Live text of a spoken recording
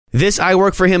This I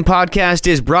Work For Him podcast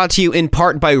is brought to you in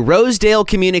part by Rosedale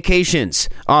Communications,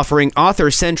 offering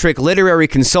author-centric literary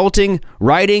consulting,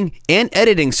 writing, and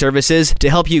editing services to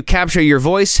help you capture your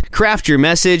voice, craft your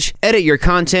message, edit your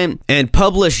content, and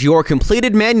publish your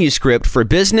completed manuscript for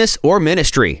business or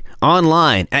ministry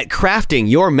online at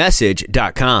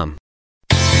craftingyourmessage.com.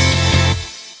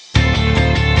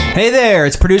 Hey there,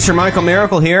 it's producer Michael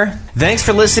Miracle here. Thanks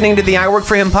for listening to the I Work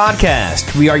For Him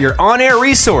podcast. We are your on-air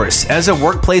resource as a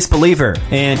workplace believer.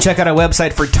 And check out our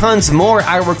website for tons more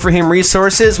I Work For Him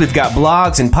resources. We've got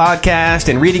blogs and podcasts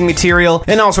and reading material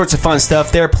and all sorts of fun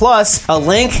stuff there. Plus, a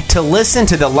link to listen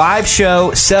to the live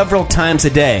show several times a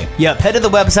day. Yep, head to the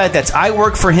website. That's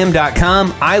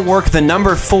iworkforhim.com.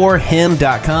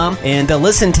 iwork4him.com. And the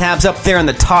listen tab's up there in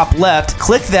the top left.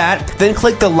 Click that, then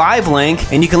click the live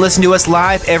link, and you can listen to us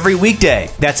live every weekday.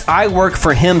 That's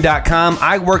iworkforhim.com.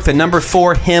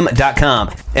 iwork4him.com.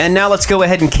 And now let's go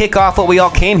ahead and kick off what we all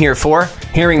came here for,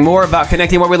 hearing more about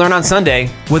connecting what we learn on Sunday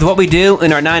with what we do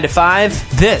in our 9 to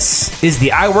 5. This is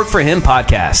the I Work For Him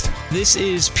podcast. This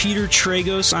is Peter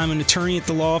Tragos. I'm an attorney at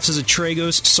the law offices of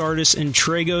Tragos, Sardis, and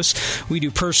Tragos. We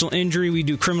do personal injury. We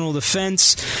do criminal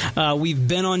defense. We've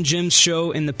been on Jim's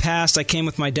show in the past. I came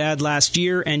with my dad last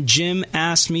year, and Jim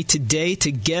asked me today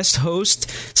to guest host,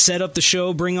 set up the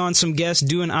show, bring on some guests,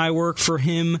 do an I Work For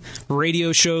Him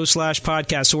radio show /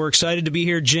 podcast. So we're excited to be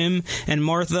here. Jim and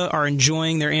Martha are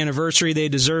enjoying their anniversary. They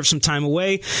deserve some time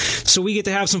away. So we get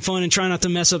to have some fun and try not to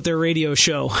mess up their radio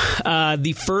show.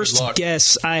 The first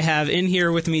guest I have in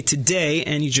here with me today,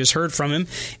 and you just heard from him,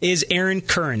 is Aaron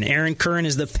Curran. Aaron Curran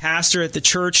is the pastor at the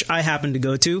church I happen to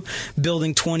go to.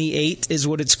 Building 28 is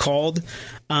what it's called.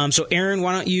 So Aaron,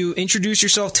 why don't you introduce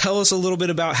yourself? Tell us a little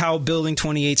bit about how Building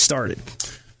 28 started.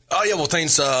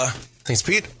 Thanks,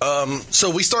 Pete. So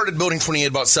we started Building 28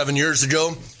 about 7 years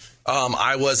ago.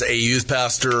 I was a youth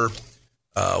pastor,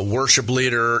 worship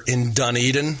leader in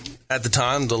Dunedin at the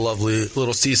time, the lovely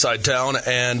little seaside town,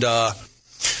 and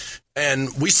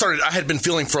we started. I had been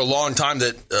feeling for a long time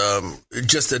that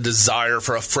just a desire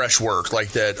for a fresh work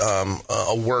like that,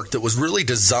 a work that was really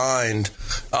designed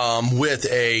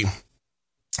with a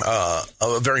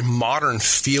very modern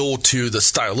feel to the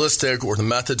stylistic or the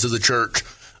methods of the church,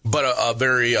 but a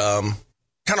very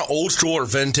kind of old school or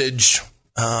vintage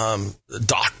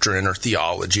doctrine or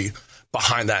theology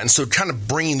behind that. And so kind of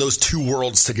bringing those two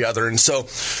worlds together. And so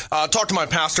I talked to my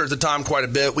pastor at the time quite a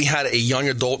bit. We had a young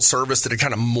adult service that had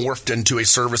kind of morphed into a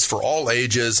service for all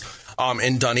ages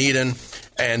in Dunedin.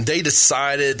 And they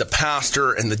decided, the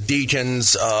pastor and the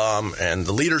deacons and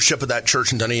the leadership of that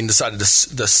church in Dunedin decided to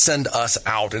send us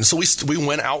out. And so we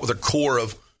went out with a core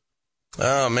of,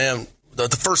 the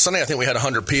first Sunday I think we had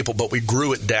 100 people, but we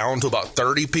grew it down to about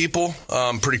 30 people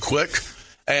pretty quick.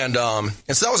 And so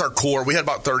that was our core. We had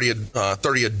about 30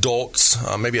 adults,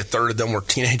 maybe a third of them were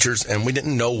teenagers, and we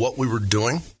didn't know what we were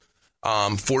doing.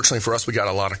 Fortunately for us, we got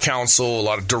a lot of counsel, a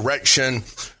lot of direction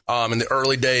in the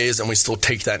early days, and we still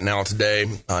take that now today.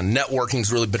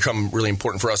 Networking's really become really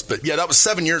important for us. But yeah, that was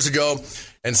 7 years ago,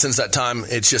 and since that time,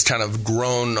 it's just kind of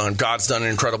grown. God's done an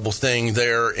incredible thing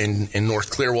there in North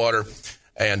Clearwater,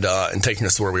 and taking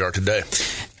us to where we are today.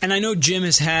 And I know Jim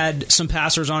has had some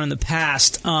pastors on in the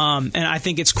past, and I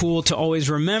think it's cool to always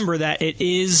remember that it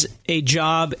is a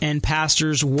job and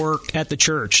pastors work at the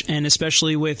church, and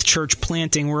especially with church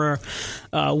planting. We're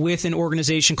with an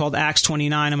organization called Acts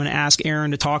 29. I'm going to ask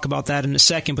Aaron to talk about that in a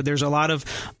second, but there's a lot of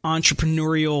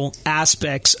entrepreneurial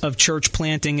aspects of church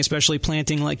planting, especially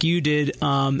planting like you did,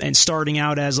 and starting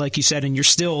out as, like you said, and you're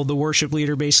still the worship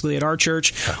leader basically at our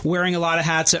church, wearing a lot of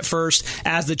hats at first.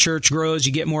 As the church grows,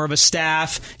 you get more of a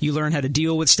staff. You learn how to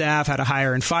deal with staff, how to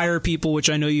hire and fire people, which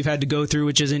I know you've had to go through,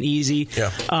 which isn't easy.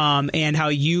 Yeah. And how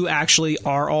you actually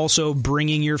are also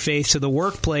bringing your faith to the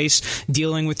workplace,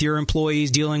 dealing with your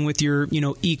employees, dealing with your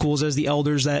equals as the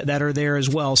elders that are there as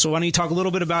well. So why don't you talk a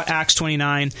little bit about Acts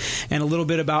 29 and a little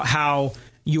bit about how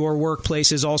your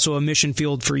workplace is also a mission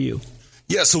field for you?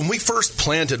 Yeah, so when we first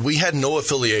planted, we had no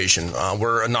affiliation.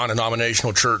 We're a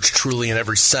non-denominational church, truly in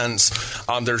every sense.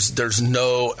 There's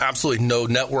absolutely no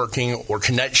networking or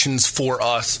connections for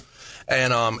us,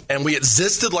 and we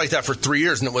existed like that for 3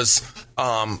 years. And it was,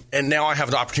 and now I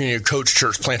have the opportunity to coach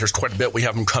church planters quite a bit. We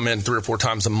have them come in 3 or 4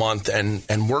 times a month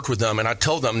and work with them. And I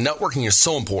tell them networking is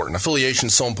so important, affiliation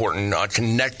is so important,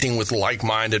 connecting with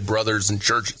like-minded brothers and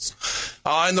churches.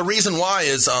 And the reason why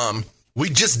is we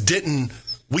didn't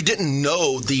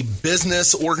know the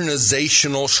business,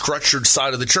 organizational, structured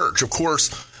side of the church. Of course,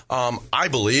 I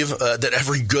believe that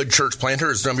every good church planter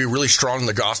is going to be really strong in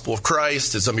the gospel of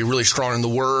Christ, is going to be really strong in the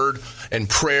word and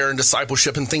prayer and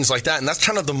discipleship and things like that. And that's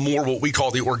kind of the more what we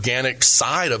call the organic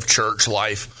side of church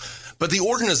life. But the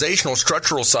organizational,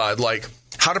 structural side, like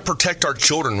how to protect our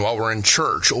children while we're in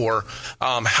church, or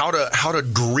how to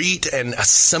greet and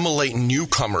assimilate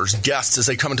newcomers, guests as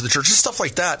they come into the church, just stuff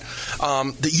like that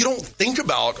that you don't think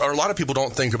about, or a lot of people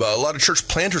don't think about. A lot of church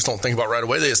planters don't think about right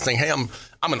away. They just think, hey, I'm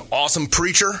an awesome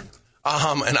preacher,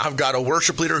 and I've got a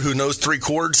worship leader who knows 3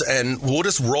 chords, and we'll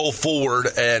just roll forward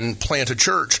and plant a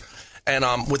church. And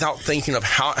without thinking of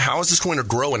how is this going to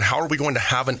grow, and how are we going to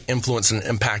have an influence and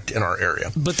impact in our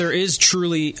area? But there is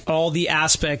truly all the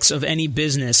aspects of any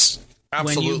business.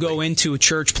 Absolutely. When you go into a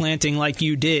church planting like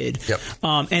you did. Yep.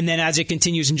 And then as it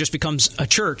continues and just becomes a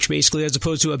church, basically, as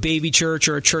opposed to a baby church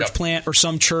or a church Yep. plant or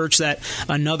some church that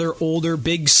another older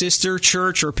big sister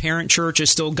church or parent church is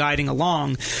still guiding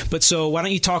along. But so why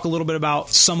don't you talk a little bit about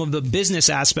some of the business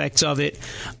aspects of it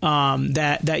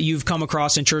that you've come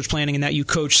across in church planting and that you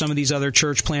coach some of these other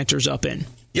church planters up in?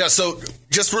 Yeah, so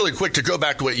just really quick to go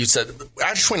back to what you said,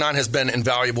 Acts 29 has been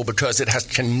invaluable because it has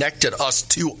connected us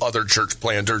to other church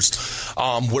planters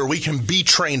where we can be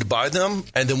trained by them,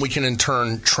 and then we can in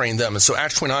turn train them. And so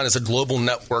Acts 29 is a global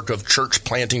network of church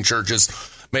planting churches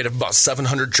made of about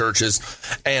 700 churches,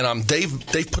 and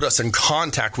they've put us in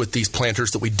contact with these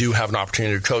planters that we do have an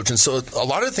opportunity to coach. And so a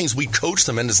lot of the things we coach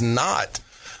them in is not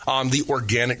the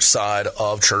organic side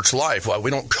of church life. Well,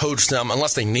 we don't coach them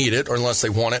unless they need it or unless they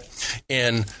want it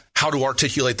in how to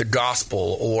articulate the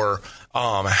gospel or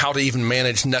how to even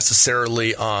manage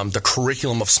necessarily the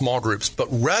curriculum of small groups, but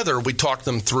rather we talk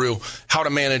them through how to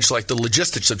manage like the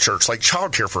logistics of church, like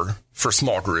childcare for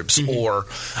small groups, mm-hmm. or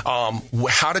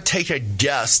how to take a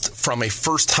guest from a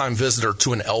first-time visitor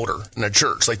to an elder in a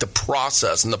church, like the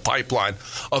process and the pipeline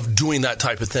of doing that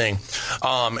type of thing.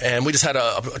 And we just had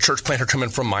a church planter come in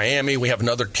from Miami. We have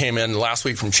another came in last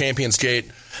week from Champions Gate.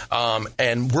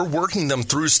 And we're working them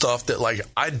through stuff that, like,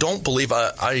 I don't believe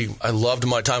I loved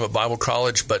my time at Bible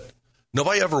college, but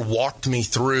nobody ever walked me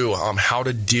through how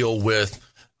to deal with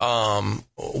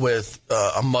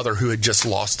a mother who had just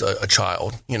lost a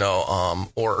child,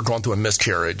 or gone through a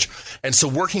miscarriage. And so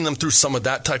working them through some of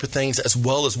that type of things, as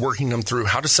well as working them through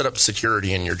how to set up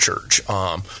security in your church,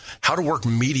 how to work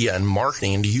media and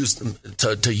marketing, and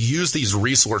to use these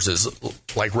resources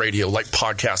like radio, like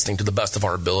podcasting, to the best of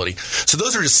our ability. So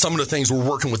those are just some of the things we're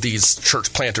working with these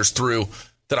church planters through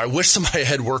that I wish somebody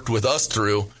had worked with us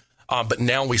through. But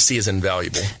now we see as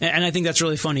invaluable. And I think that's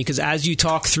really funny because as you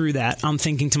talk through that, I'm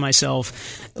thinking to myself,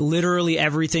 literally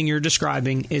everything you're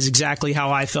describing is exactly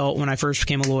how I felt when I first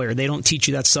became a lawyer. They don't teach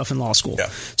you that stuff in law school. Yeah.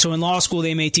 So in law school,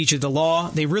 they may teach you the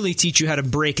law. They really teach you how to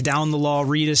break down the law,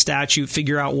 read a statute,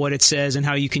 figure out what it says and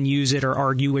how you can use it or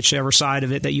argue whichever side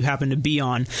of it that you happen to be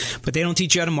on. But they don't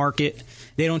teach you how to market.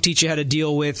 They don't teach you how to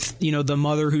deal with, the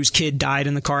mother whose kid died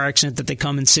in the car accident that they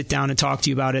come and sit down and talk to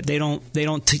you about it. They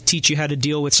don't teach you how to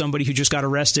deal with somebody who just got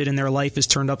arrested and their life is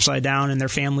turned upside down and their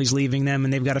family's leaving them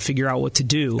and they've got to figure out what to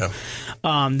do.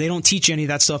 Yeah. They don't teach you any of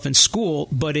that stuff in school,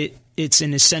 but it's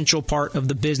an essential part of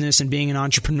the business and being an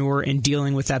entrepreneur and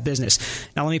dealing with that business.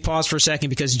 Now, let me pause for a second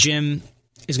because Jim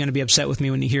is going to be upset with me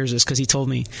when he hears this because he told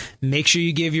me, make sure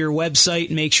you give your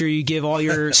website, make sure you give all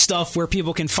your stuff where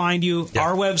people can find you. Yeah.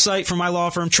 Our website for my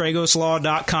law firm,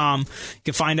 tragoslaw.com. You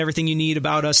can find everything you need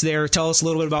about us there. Tell us a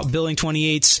little bit about Building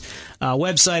 28's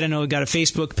website. I know we've got a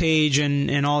Facebook page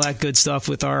and all that good stuff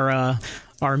with our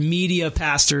media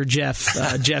pastor, Jeff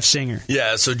Singer.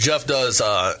 Yeah, so Jeff does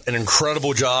an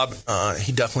incredible job.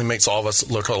 He definitely makes all of us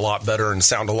look a lot better and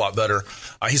sound a lot better.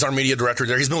 He's our media director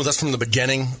there. He's been with us from the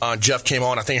beginning. Jeff came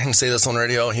on. I think I can say this on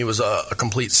radio. He was a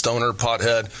complete stoner,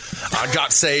 pothead.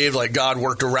 Got saved. Like God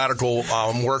worked a radical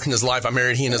work in his life. I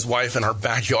married he and his wife in our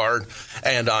backyard.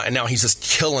 And now he's just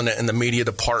killing it in the media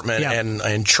department. Yeah.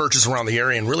 And churches around the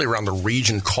area and really around the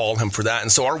region call him for that.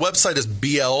 And so our website is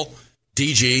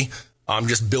BLDG.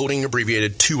 Just building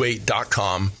abbreviated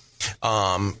 28.com.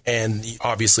 And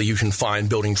obviously you can find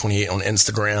Building 28 on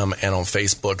Instagram and on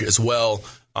Facebook as well.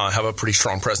 Have a pretty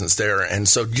strong presence there. And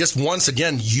so just once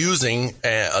again, using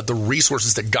the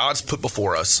resources that God's put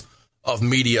before us of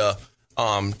media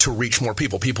to reach more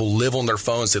people. People live on their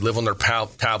phones. They live on their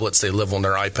tablets. They live on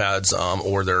their iPads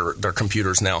or their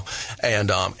computers now.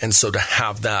 And so to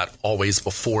have that always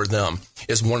before them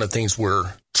is one of the things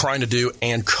we're trying to do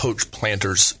and coach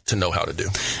planters to know how to do.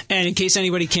 And in case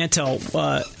anybody can't tell,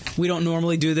 we don't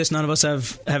normally do this. None of us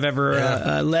have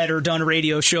ever led or done a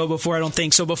radio show before, I don't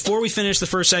think. So before we finish the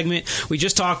first segment, we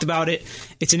just talked about it.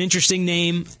 It's an interesting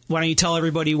name. Why don't you tell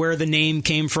everybody where the name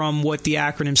came from, what the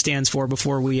acronym stands for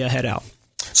before we head out?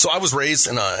 So I was raised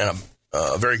in a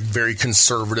very, very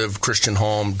conservative Christian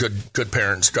home, good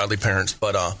parents, godly parents,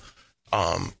 but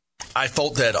I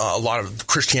felt that a lot of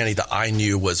Christianity that I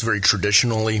knew was very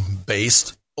traditionally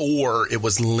based or it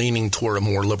was leaning toward a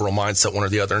more liberal mindset, one or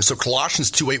the other. And so Colossians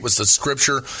 2:8 was the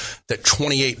scripture that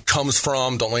 28 comes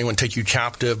from. Don't let anyone take you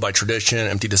captive by tradition,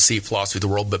 empty deceit, philosophy of the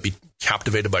world, but be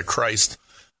captivated by Christ,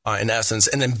 in essence.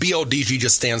 And then BLDG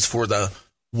just stands for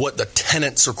what the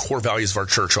tenets or core values of our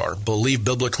church are. Believe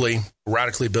biblically,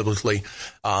 radically biblically,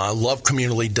 love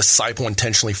communally, disciple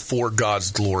intentionally for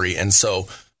God's glory. And so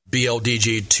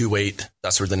BLDG 2:8,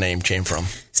 that's where the name came from.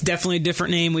 It's definitely a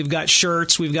different name. We've got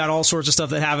shirts. We've got all sorts of stuff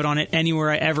that have it on it. Anywhere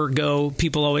I ever go,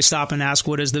 people always stop and ask,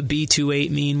 what does the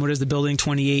B28 mean? What does the Building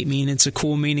 28 mean? It's a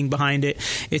cool meaning behind it.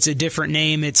 It's a different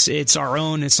name. It's our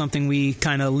own. It's something we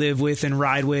kind of live with and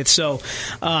ride with. So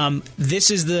this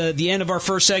is the end of our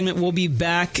first segment. We'll be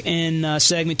back in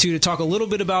segment 2 to talk a little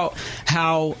bit about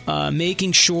how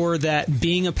making sure that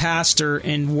being a pastor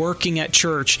and working at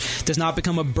church does not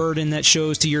become a burden that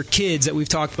shows to your kids that we've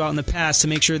talked about in the past, to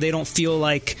make sure they don't feel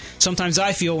like, sometimes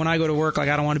I feel when I go to work, like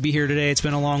I don't want to be here today. It's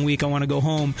been a long week. I want to go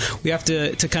home. We have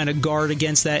to kind of guard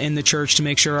against that in the church to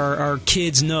make sure our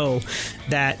kids know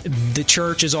that the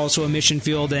church is also a mission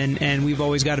field, and we've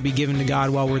always got to be given to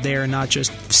God while we're there and not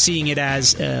just seeing it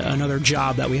as another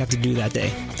job that we have to do that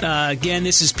day. Again,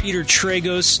 this is Peter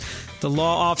Tragos. The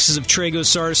law offices of Tragos,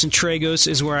 Sardis, and Tragos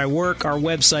is where I work. Our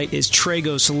website is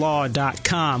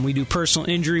tragoslaw.com. We do personal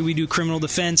injury, we do criminal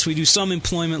defense, we do some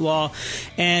employment law,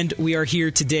 and we are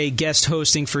here today guest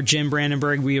hosting for Jim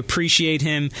Brandenburg. We appreciate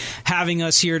him having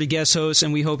us here to guest host,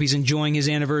 and we hope he's enjoying his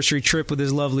anniversary trip with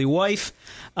his lovely wife.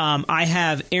 I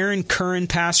have Aaron Curran,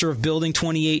 pastor of Building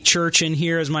 28 Church, in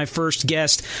here as my first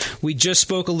guest. We just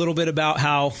spoke a little bit about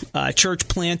how church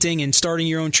planting and starting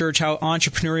your own church, how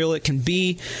entrepreneurial it can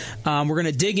be. We're going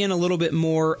to dig in a little bit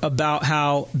more about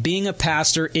how being a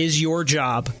pastor is your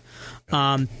job.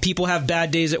 People have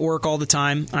bad days at work all the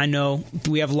time. I know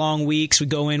we have long weeks. We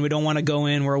go in, we don't want to go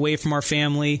in. We're away from our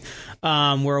family.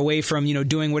 We're away from,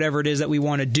 doing whatever it is that we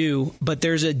want to do. But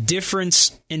there's a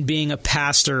difference in being a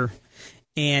pastor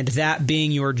and that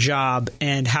being your job,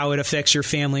 and how it affects your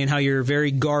family, and how you're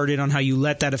very guarded on how you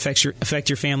let that affect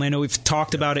your family. I know we've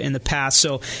talked about it in the past.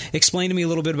 So explain to me a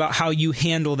little bit about how you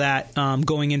handle that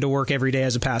going into work every day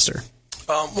as a pastor.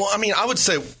 I would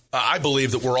say I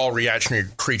believe that we're all reactionary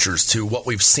creatures to what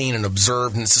we've seen and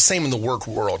observed, and it's the same in the work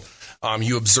world.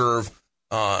 You observe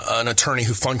an attorney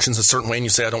who functions a certain way, and you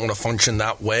say, I don't want to function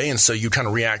that way, and so you kind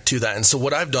of react to that. And so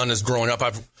what I've done is, growing up,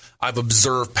 I've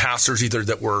observed pastors either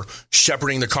that were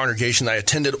shepherding the congregation that I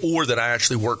attended or that I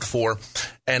actually worked for,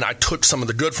 and I took some of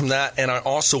the good from that, and I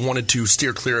also wanted to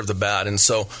steer clear of the bad. And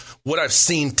so what I've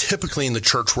seen typically in the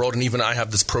church world, and even I have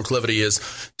this proclivity, is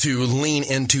to lean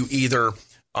into either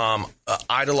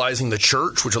idolizing the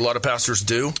church, which a lot of pastors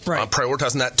do, right,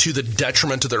 prioritizing that to the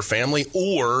detriment of their family,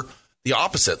 or the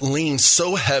opposite, leaning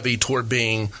so heavy toward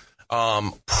being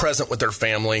present with their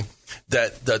family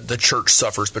that the church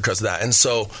suffers because of that. And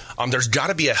so there's got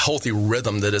to be a healthy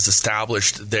rhythm that is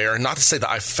established there. And not to say that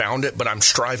I found it, but I'm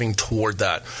striving toward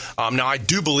that. Now, I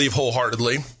do believe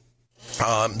wholeheartedly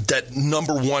that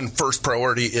number one, first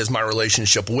priority is my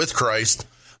relationship with Christ.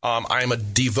 I am a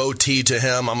devotee to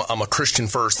him. I'm a Christian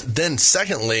first. Then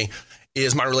secondly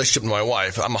is my relationship with my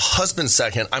wife. I'm a husband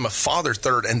second, I'm a father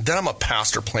third, and then I'm a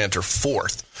pastor planter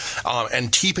fourth. And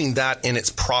keeping that in its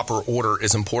proper order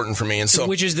is important for me. And so,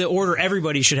 which is the order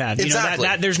everybody should have. Exactly.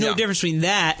 There's no difference between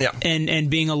that and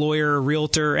being a lawyer, a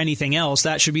realtor, or anything else.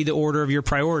 That should be the order of your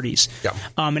priorities. Yeah.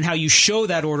 And how you show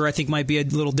that order, I think, might be a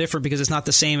little different, because it's not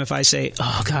the same if I say,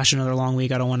 oh gosh, another long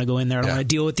week, I don't want to go in there, I don't want to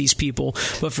deal with these people.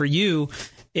 But for you,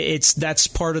 that's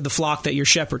part of the flock that you're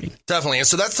shepherding. Definitely. And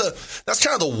so that's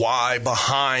kind of the why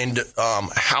behind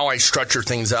how I structure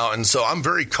things out. And so I'm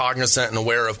very cognizant and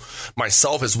aware of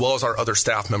myself as well as our other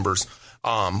staff members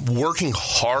working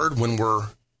hard when we're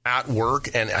at work.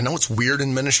 And I know it's weird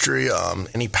in ministry.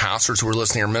 Any pastors who are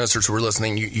listening or ministers who are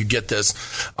listening, you get this.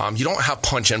 You don't have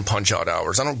punch in, punch out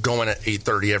hours. I don't go in at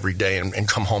 8:30 every day and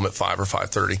come home at 5 or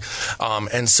 5:30.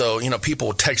 And so, people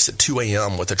will text at 2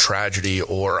 a.m. with a tragedy,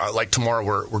 or like tomorrow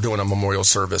we're doing a memorial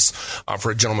service for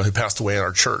a gentleman who passed away in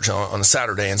our church on a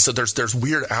Saturday. And so there's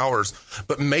weird hours,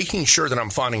 but making sure that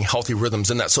I'm finding healthy rhythms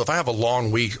in that. So if I have a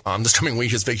long week, this coming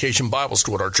week is Vacation Bible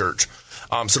School at our church.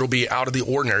 So it'll be out of the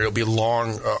ordinary. It'll be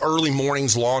long, early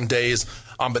mornings, long days.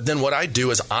 But then what I do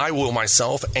is I will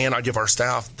myself, and I give our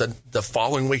staff the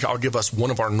following week, I'll give us one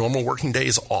of our normal working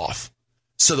days off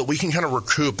so that we can kind of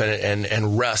recoup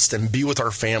and rest and be with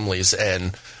our families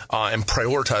and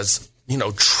prioritize,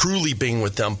 truly being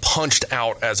with them, punched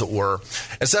out, as it were.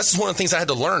 And so that's one of the things I had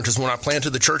to learn, because when I planted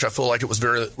the church, I feel like it was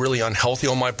really unhealthy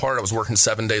on my part. I was working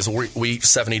 7 days a week,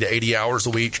 70 to 80 hours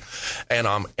a week.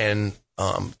 And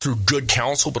through good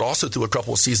counsel, but also through a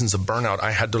couple of seasons of burnout,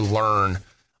 I had to learn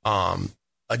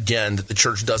again, that the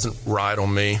church doesn't ride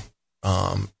on me,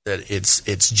 that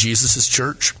it's Jesus's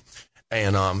church,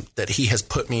 and that he has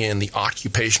put me in the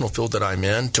occupational field that I'm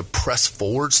in to press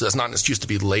forward. So that's not an excuse to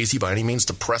be lazy by any means,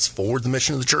 to press forward the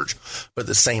mission of the church, but at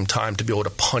the same time to be able to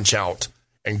punch out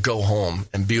and go home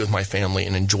and be with my family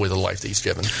and enjoy the life that he's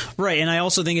given. Right. And I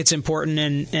also think it's important,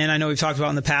 and I know we've talked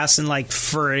about in the past, and like,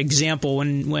 for example,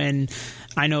 when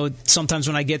I know sometimes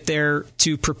when I get there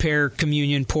to prepare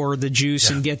communion, pour the juice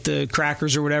and get the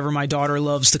crackers or whatever, my daughter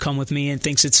loves to come with me and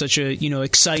thinks it's such a,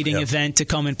 exciting event to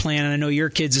come and plan. And I know your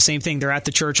kids, the same thing. They're at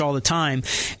the church all the time,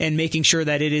 and making sure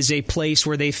that it is a place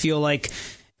where they feel like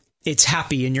it's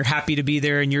happy and you're happy to be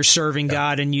there and you're serving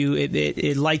God, and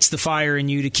it lights the fire in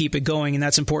you to keep it going. And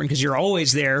that's important because you're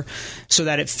always there, so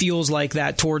that it feels like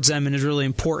that towards them and is really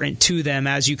important to them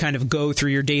as you kind of go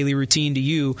through your daily routine. To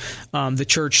you, the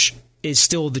church is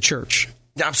still the church.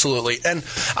 Absolutely. And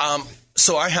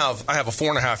so I have a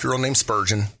 4.5-year-old named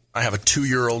Spurgeon. I have a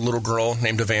 2-year-old little girl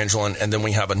named Evangeline, and then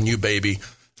we have a new baby,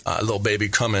 a little baby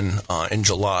coming in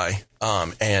July.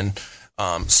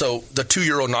 So the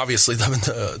 2-year-old, and obviously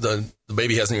the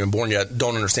baby hasn't even born yet,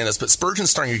 don't understand this, but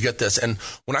Spurgeon's starting to get this. And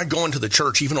when I go into the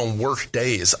church, even on work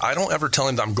days, I don't ever tell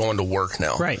him that I'm going to work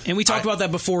now. Right. And we talked about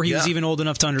that before he was even old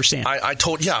enough to understand. I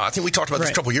think we talked about this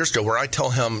a couple of years ago, where I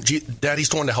tell him, Daddy's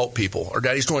going to help people, or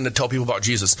Daddy's going to tell people about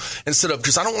Jesus,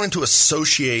 because I don't want him to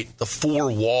associate the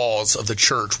 4 walls of the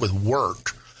church with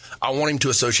work. I want him to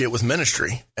associate with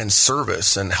ministry and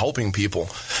service and helping people,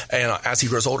 and as he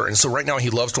grows older. And so right now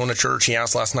he loves going to church. He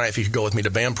asked last night if he could go with me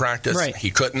to band practice. Right. He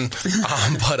couldn't,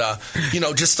 but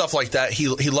just stuff like that.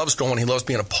 He loves going. He loves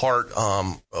being a part.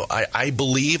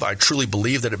 I truly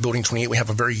believe that at Building 28 we have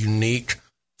a very unique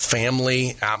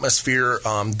family atmosphere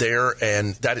there,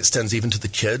 and that extends even to the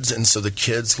kids. And so the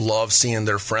kids love seeing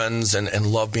their friends and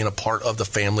love being a part of the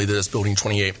family that is Building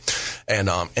 28.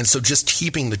 And so just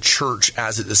keeping the church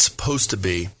as it is supposed to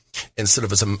be, instead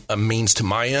of as a means to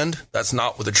my end. That's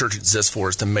not what the church exists for,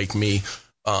 is to make me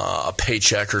a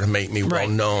paycheck or to make me well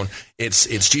known. It's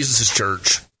Jesus's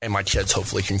church, and my kids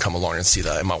hopefully can come along and see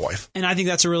that, and my wife. And I think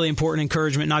that's a really important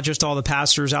encouragement, not just all the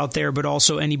pastors out there, but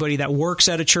also anybody that works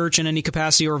at a church in any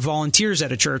capacity or volunteers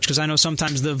at a church. Because I know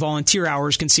sometimes the volunteer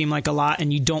hours can seem like a lot,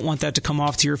 and you don't want that to come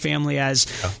off to your family as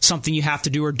something you have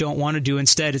to do or don't want to do.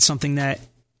 Instead, it's something that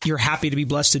you're happy to be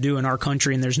blessed to do in our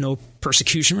country, and there's no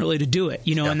persecution really to do it,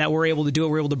 and that we're able to do it.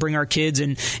 We're able to bring our kids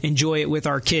and enjoy it with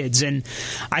our kids. And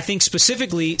I think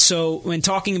specifically, so when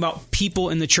talking about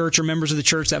people in the church or members of the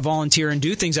church that volunteer and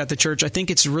do things at the church, I think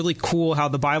it's really cool how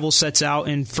the Bible sets out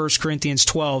in 1 Corinthians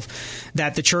 12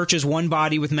 that the church is one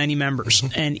body with many members,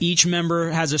 and each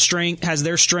member has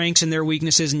their strengths and their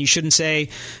weaknesses. And you shouldn't say,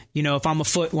 if I'm a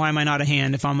foot, why am I not a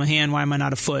hand? If I'm a hand, why am I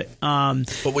not a foot?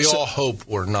 But we all hope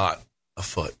we're not a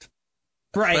foot.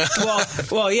 Right.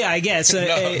 Well, yeah, I guess. No.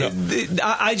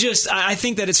 I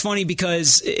think that it's funny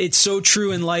because it's so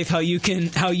true in life how you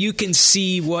can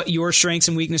see what your strengths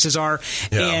and weaknesses are.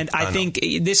 Yeah, and I think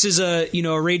this is a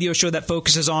radio show that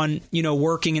focuses on,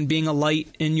 working and being a light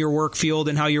in your work field,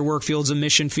 and how your work field is a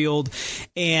mission field.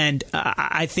 And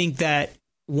I think that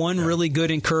one really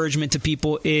good encouragement to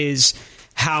people is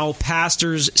how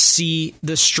pastors see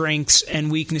the strengths and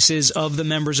weaknesses of the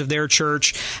members of their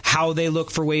church, how they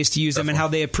look for ways to use them, and how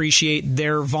they appreciate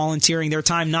their volunteering their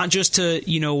time, not just to,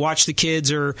 watch the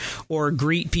kids or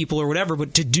greet people or whatever,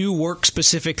 but to do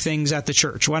work-specific things at the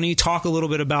church. Why don't you talk a little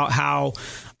bit about how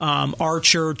our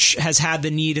church has had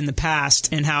the need in the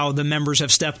past, and how the members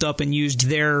have stepped up and used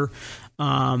their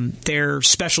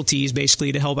specialties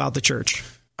basically to help out the church?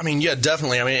 I mean, yeah,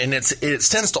 definitely. I mean, and it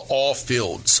extends to all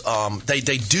fields. They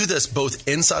do this both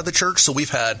inside the church. So we've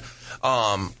had,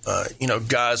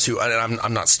 guys who, and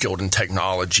I'm not skilled in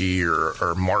technology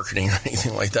or marketing or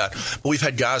anything like that, but we've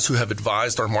had guys who have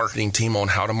advised our marketing team on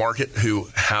how to market, who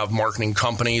have marketing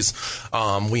companies.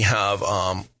 We have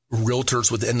realtors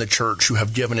within the church who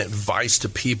have given advice to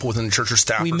people within the church, or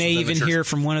staffers. We may even hear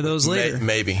from one of those later.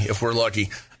 Maybe, if we're lucky.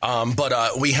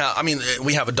 But we have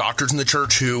a doctors in the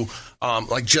church who,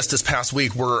 like just this past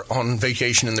week, we're on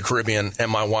vacation in the Caribbean,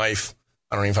 and my wife,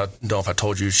 I don't even know if I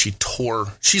told you,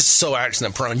 she's so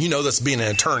accident prone. You know this being an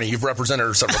attorney. You've represented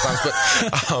her several times,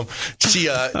 but she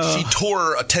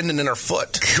tore a tendon in her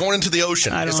foot going into the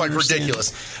ocean. It's like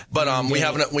ridiculous. But we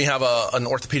have an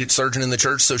orthopedic surgeon in the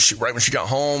church. So right when she got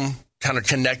home, kind of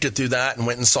connected through that and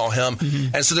went and saw him.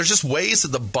 And so there's just ways that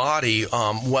the body,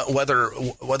 whether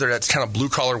that's kind of blue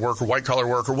collar work or white collar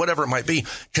work or whatever it might be,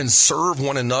 can serve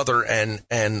one another. And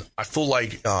I feel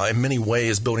like in many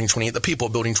ways, Building 28, the people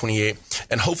of Building 28,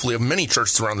 and hopefully of many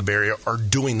churches around the Bay Area, are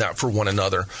doing that for one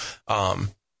another.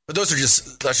 But But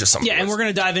that's just some. Yeah, and we're going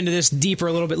to dive into this deeper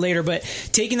a little bit later. But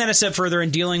taking that a step further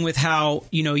and dealing with how,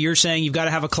 you're saying you've got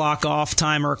to have a clock off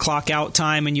time or a clock out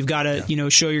time, and you've got to,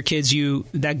 show your kids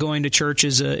that going to church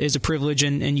is a privilege,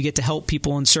 and you get to help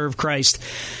people and serve Christ.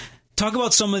 Talk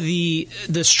about some of the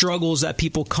struggles that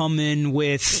people come in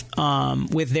with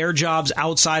their jobs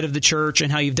outside of the church,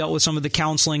 and how you've dealt with some of the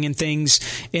counseling and things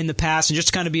in the past, and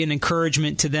just kind of be an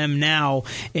encouragement to them now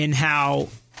in how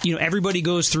everybody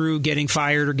goes through getting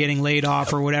fired or getting laid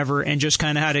off or whatever, and just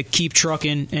kind of how to keep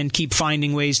trucking and keep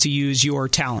finding ways to use your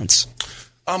talents.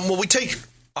 Well,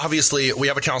 obviously, we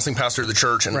have a counseling pastor at the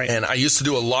church, and, right. and I used to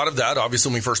do a lot of that, obviously,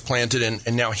 when we first planted,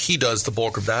 and now he does the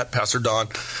bulk of that, Pastor Don.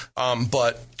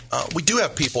 But we do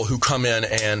have people who come in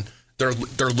and they're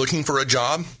looking for a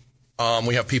job.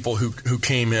 We have people who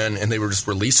came in and they were just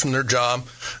released from their job.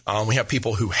 We have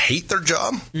people who hate their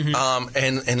job. Mm-hmm.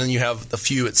 And then you have the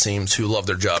few, it seems, who love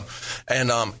their job.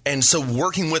 And so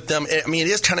working with them, it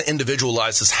is kind of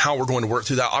individualized as how we're going to work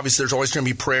through that. Obviously, there's always going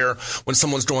to be prayer when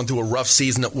someone's going through a rough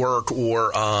season at work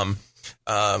or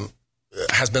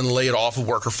has been laid off of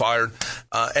work or fired.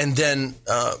 And then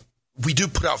we do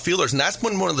put out feelers. And that's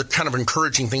been one of the kind of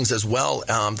encouraging things as well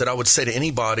that I would say to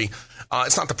anybody.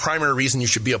 It's not the primary reason you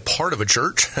should be a part of a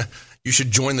church. You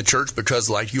should join the church because,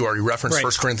 like you already referenced, right.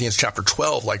 1 Corinthians chapter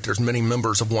 12, like there's many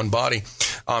members of one body.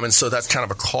 And so that's kind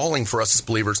of a calling for us as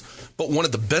believers. But one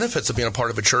of the benefits of being a part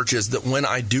of a church is that when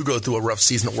I do go through a rough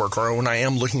season at work, or when I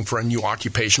am looking for a new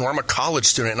occupation, or I'm a college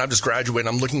student and I've just graduated,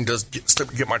 I'm looking to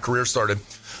get my career started,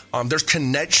 there's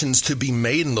connections to be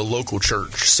made in the local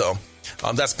church. So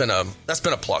that's been a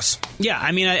plus. Yeah,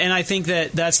 and I think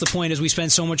that's the point, is we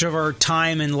spend so much of our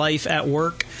time and life at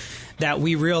work that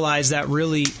we realize that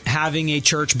really having a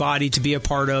church body to be a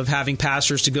part of, having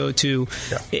pastors to go to,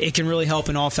 it can really help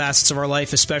in all facets of our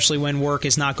life, especially when work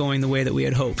is not going the way that we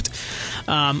had hoped.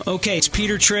 Okay, it's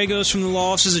Peter Tragos from the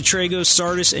law offices at Tragos,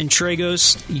 Sardis, and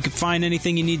Tragos. You can find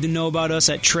anything you need to know about us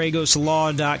at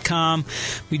tragoslaw.com.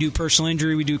 We do personal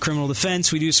injury, we do criminal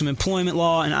defense, we do some employment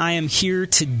law, and I am here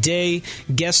today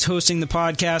guest hosting the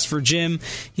podcast for Jim.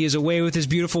 He is away with his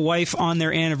beautiful wife on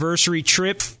their anniversary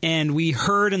trip, and we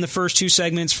heard in the first two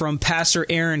segments from Pastor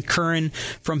Aaron Curran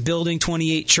from Building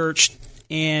 28 Church.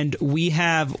 And we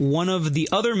have one of the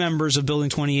other members of Building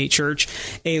 28 Church,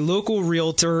 a local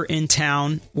realtor in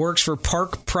town, works for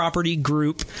Park Property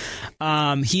Group.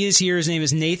 He is here. His name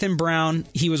is Nathan Brown.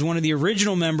 He was one of the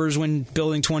original members when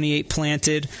Building 28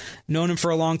 planted. Known him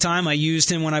for a long time. I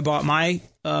used him when I bought my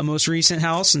most recent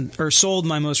house, or sold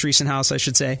my most recent house, I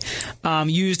should say.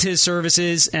 Used his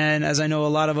services, and as I know a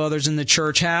lot of others in the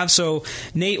church have. So,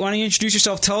 Nate, why don't you introduce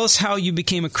yourself? Tell us how you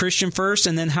became a Christian first,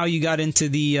 and then how you got into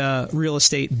the real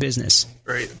estate business.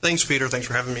 Great. Thanks, Peter. Thanks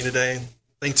for having me today.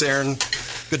 Thanks, Aaron.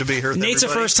 Good to be here with Nate's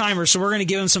everybody. a first-timer, so we're going to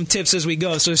give him some tips as we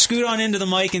go. So scoot on into the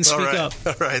mic and speak up.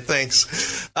 All right,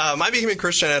 thanks. I became a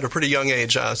Christian at a pretty young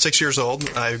age, 6 years old.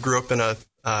 I grew up in a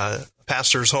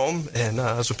pastor's home, and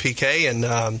I was a PK, and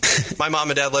my mom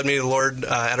and dad led me to the Lord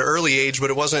at an early age, but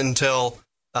it wasn't until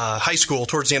high school,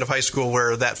 towards the end of high school,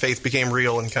 where that faith became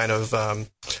real and kind of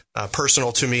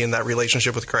personal to me, and that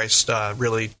relationship with Christ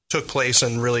really took place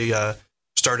and really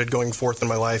started going forth in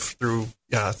my life through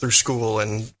school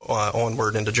and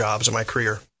onward into jobs and my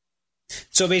career.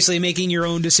 So basically making your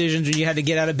own decisions when you had to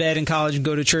get out of bed in college and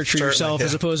go to church for yourself,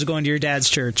 as opposed to going to your dad's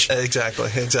church. Exactly.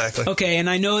 Okay, and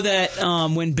I know that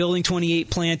when Building 28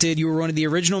 planted, you were one of the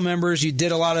original members. You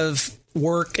did a lot of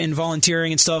work and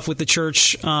volunteering and stuff with the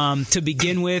church to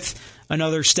begin with.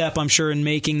 Another step, I'm sure, in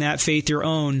making that faith your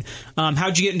own.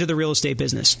 How'd you get into the real estate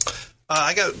business?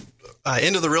 I got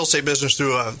into the real estate business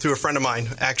through a friend of mine,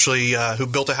 actually, who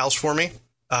built a house for me.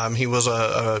 He was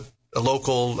a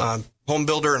local home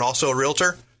builder and also a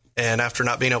realtor. And after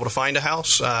not being able to find a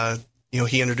house,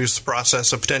 he introduced the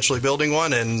process of potentially building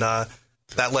one, and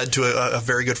that led to a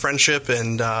very good friendship,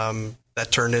 and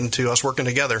that turned into us working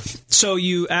together. So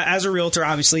you, as a realtor,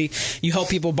 obviously, you help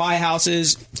people buy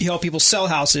houses, you help people sell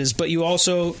houses, but you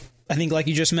also, I think, like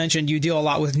you just mentioned, you deal a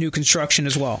lot with new construction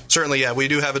as well. Certainly, yeah. We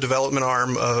do have a development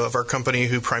arm of our company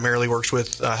who primarily works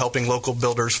with helping local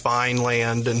builders find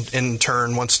land, and in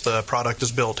turn, once the product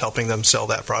is built, helping them sell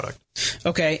that product.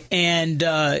 Okay, and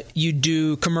you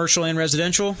do commercial and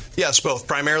residential? Yes, both.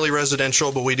 Primarily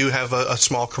residential, but we do have a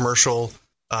small commercial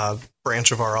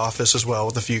branch of our office as well,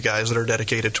 with a few guys that are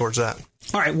dedicated towards that.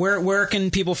 All right, where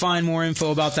can people find more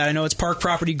info about that? I know it's Park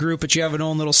Property Group, but you have an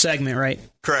own little segment, right?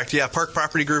 Correct, yeah,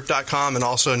 parkpropertygroup.com and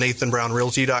also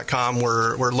nathanbrownrealty.com.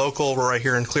 We're local. We're right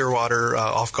here in Clearwater,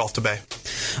 off Gulf to Bay.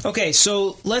 Okay,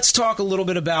 so let's talk a little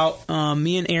bit about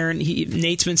me and Aaron.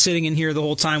 Nate's been sitting in here the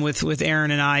whole time with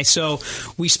Aaron and I. So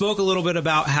we spoke a little bit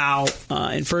about how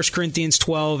in 1 Corinthians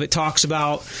 12 it talks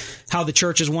about how the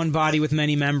church is one body with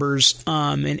many members.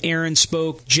 And Aaron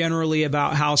spoke generally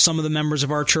about how some of the members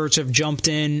of our church have jumped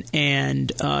in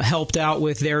and helped out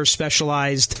with their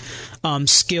specialized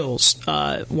skills.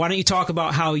 Why don't you talk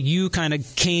about how you kind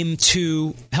of came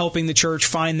to helping the church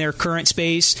find their current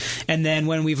space, and then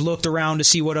when we've looked around to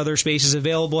see what other space is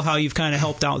available, how you've kind of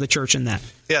helped out the church in that?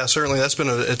 Yeah, certainly. It's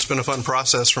been a fun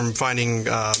process from finding.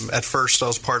 At first, I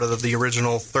was part of the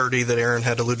original 30 that Aaron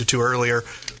had alluded to earlier,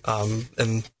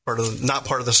 and not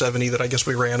part of the 70 that I guess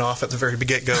we ran off at the very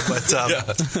get-go. But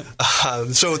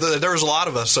so there was a lot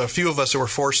of us, a few of us that were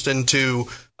forced into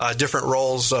different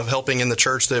roles of helping in the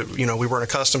church that we weren't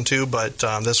accustomed to. But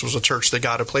this was a church that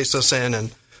God had placed us in,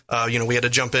 and we had to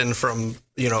jump in from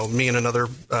me and another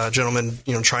gentleman,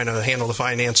 trying to handle the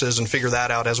finances and figure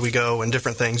that out as we go and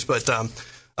different things. But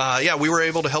we were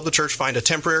able to help the church find a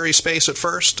temporary space at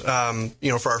first,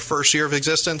 for our first year of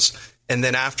existence. And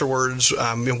then afterwards,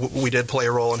 we did play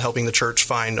a role in helping the church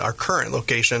find our current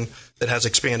location that has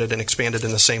expanded in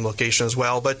the same location as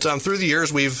well. But through the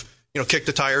years, we've kicked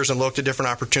the tires and looked at different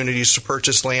opportunities to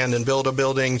purchase land and build a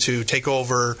building to take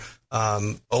over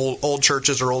old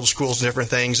churches or old schools and different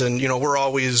things. And, we're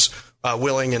always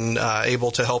willing and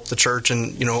able to help the church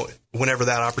and, whenever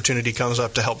that opportunity comes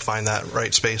up to help find that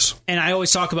right space. And I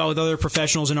always talk about with other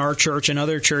professionals in our church and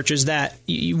other churches that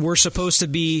we're supposed to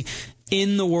be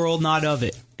in the world, not of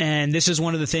it. And this is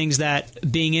one of the things that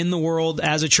being in the world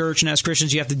as a church and as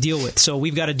Christians you have to deal with. So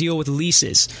we've got to deal with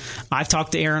leases. I've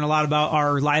talked to Aaron a lot about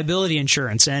our liability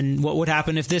insurance and what would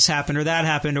happen if this happened or that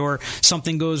happened or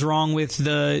something goes wrong with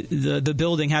the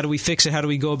building. How do we fix it? How do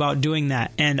we go about doing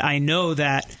that? And I know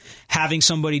that having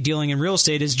somebody dealing in real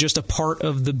estate is just a part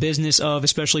of the business of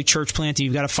especially church planting.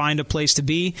 You've got to find a place to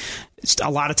be.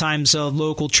 A lot of times a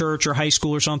local church or high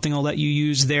school or something will let you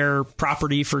use their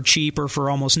property for cheap or for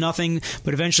almost nothing.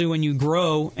 But eventually when you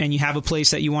grow and you have a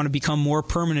place that you want to become more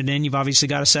permanent in, you've obviously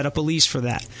got to set up a lease for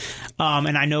that.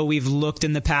 And I know we've looked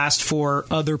in the past for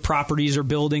other properties or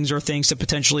buildings or things to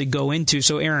potentially go into.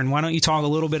 So Aaron, why don't you talk a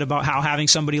little bit about how having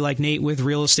somebody like Nate with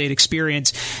real estate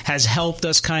experience has helped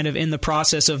us kind of in the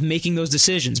process of making those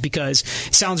decisions? Because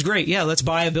it sounds great. Yeah, let's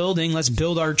buy a building, let's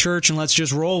build our church and let's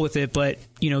just roll with it. But,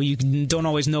 you don't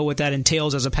always know what that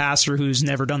entails as a pastor who's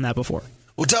never done that before.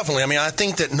 Well, definitely. I mean, I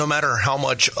think that no matter how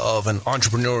much of an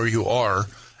entrepreneur you are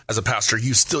as a pastor,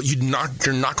 you're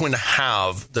not going to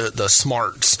have the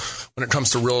smarts when it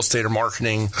comes to real estate or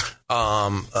marketing,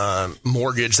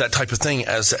 mortgage, that type of thing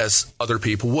as other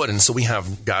people would. And so we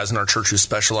have guys in our church who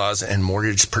specialize in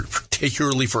mortgage,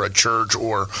 particularly for a church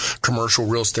or commercial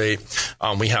real estate.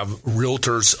 We have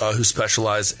realtors who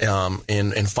specialize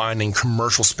in finding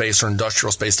commercial space or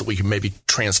industrial space that we can maybe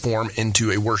transform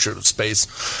into a worship space.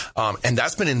 And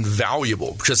that's been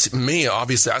invaluable because me,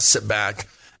 obviously, I sit back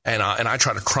and I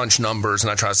try to crunch numbers and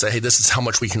I try to say, hey, this is how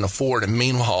much we can afford. And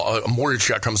meanwhile, a mortgage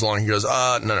guy comes along and he goes,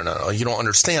 no, you don't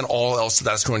understand all else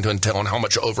that's going to entail and how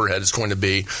much overhead is going to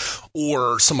be.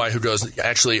 Or somebody who goes,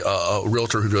 actually a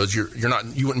realtor who goes, you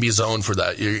wouldn't be zoned for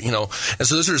that, And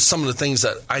so those are some of the things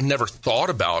that I never thought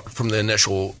about from the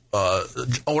initial,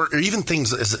 or even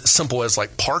things as simple as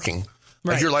like parking.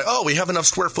 Right. Like you're like, oh, we have enough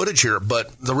square footage here,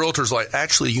 but the realtor's like,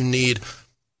 actually, you need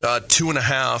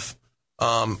 2.5.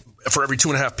 For every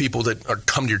 2.5 people that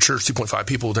come to your church, 2.5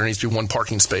 people, there needs to be one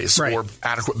parking space or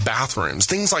adequate bathrooms,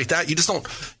 things like that. You just don't,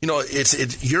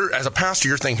 you're as a pastor,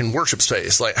 you're thinking worship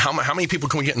space. Like how many people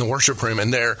can we get in the worship room?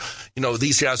 And they're,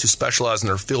 these guys who specialize in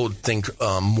their field think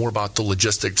more about the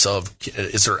logistics of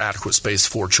is there adequate space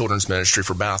for children's ministry,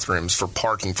 for bathrooms, for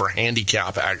parking, for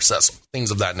handicap access,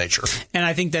 things of that nature. And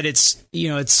I think that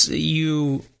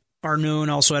you are known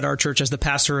also at our church as the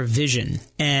pastor of vision.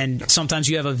 And sometimes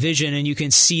you have a vision and you can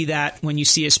see that when you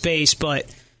see a space,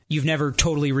 but you've never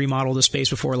totally remodeled a space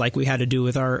before like we had to do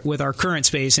with our current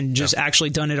space and just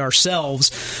actually done it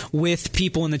ourselves with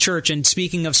people in the church. And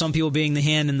speaking of some people being the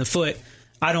hand and the foot,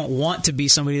 I don't want to be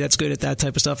somebody that's good at that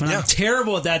type of stuff. And I'm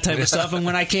terrible at that type of stuff. And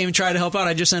when I came and tried to help out,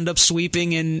 I just end up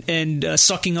sweeping and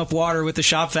sucking up water with the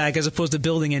shop vac as opposed to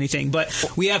building anything. But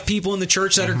we have people in the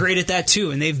church that are great at that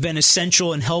too. And they've been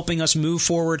essential in helping us move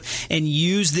forward and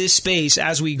use this space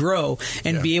as we grow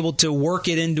and be able to work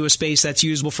it into a space that's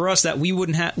usable for us that we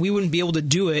wouldn't be able to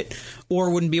do it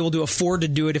or wouldn't be able to afford to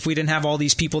do it if we didn't have all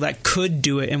these people that could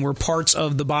do it and were parts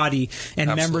of the body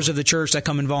and members of the church that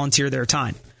come and volunteer their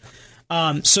time.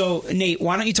 So, Nate,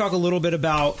 why don't you talk a little bit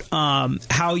about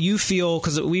how you feel,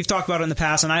 because we've talked about it in the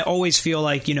past, and I always feel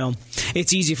like,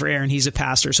 it's easy for Aaron. He's a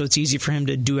pastor, so it's easy for him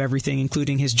to do everything,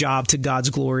 including his job, to God's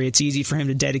glory. It's easy for him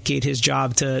to dedicate his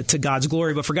job to God's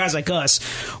glory. But for guys like us,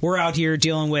 we're out here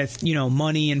dealing with,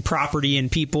 money and property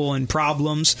and people and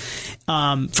problems.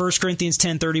 1 Corinthians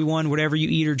 10:31, whatever you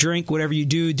eat or drink, whatever you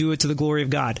do, do it to the glory of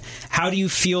God. How do you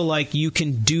feel like you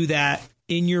can do that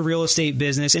in your real estate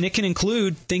business? And it can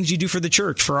include things you do for the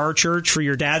church, for our church, for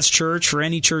your dad's church, for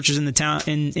any churches in the town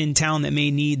in town that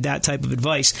may need that type of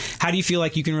advice. How do you feel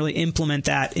like you can really implement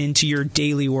that into your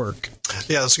daily work?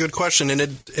 Yeah, that's a good question, and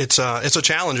it's a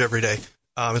challenge every day.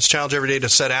 It's a challenge every day to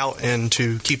set out and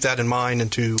to keep that in mind,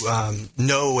 and to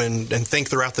know and think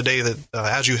throughout the day that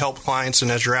as you help clients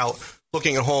and as you're out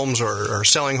looking at homes or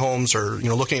selling homes or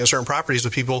looking at certain properties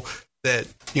with people, that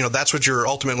that's what you're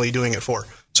ultimately doing it for.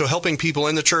 So helping people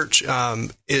in the church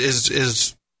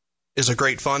is a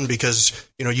great fun, because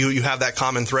you have that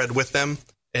common thread with them,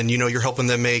 and you're helping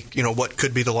them make what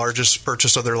could be the largest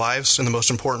purchase of their lives and the most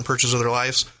important purchase of their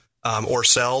lives, or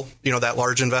sell that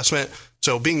large investment.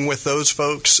 So being with those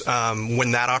folks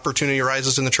when that opportunity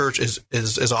arises in the church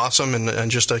is awesome,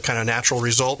 and just a kind of natural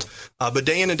result. But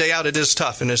day in and day out, it is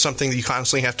tough, and it's something that you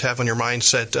constantly have to have on your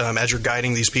mindset as you're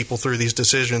guiding these people through these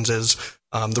decisions. Is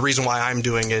the reason why I'm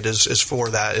doing it is for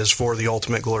the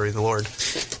ultimate glory of the Lord.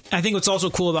 I think what's also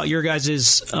cool about your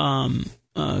guys'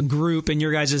 group and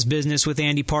your guys' business with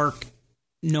Andy Park,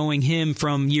 knowing him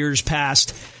from years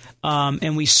past,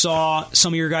 and we saw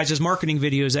some of your guys' marketing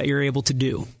videos that you're able to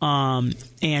do.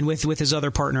 And with his other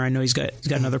partner, I know he's got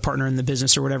another partner in the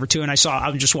business or whatever too. And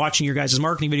I'm just watching your guys'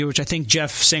 marketing video, which I think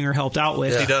Jeff Singer helped out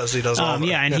with. Yeah. He does all of it.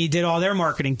 Yeah, and he did all their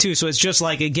marketing too. So it's just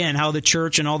like, again, how the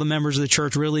church and all the members of the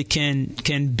church really can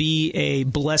be a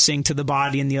blessing to the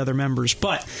body and the other members.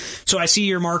 But so I see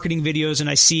your marketing videos, and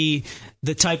I see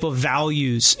the type of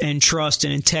values and trust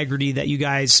and integrity that you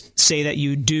guys say that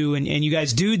you do, and you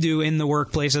guys do in the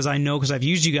workplace, as I know, because I've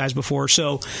used you guys before.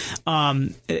 So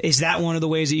is that one of the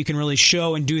ways that you can really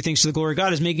show and do things to the glory of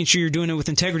God, is making sure you're doing it with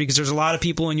integrity? Because there's a lot of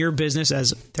people in your business,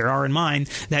 as there are in mine,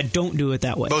 that don't do it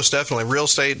that way. Most definitely. Real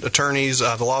estate attorneys,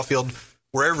 the law field,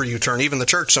 wherever you turn, even the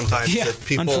church sometimes, that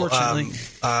people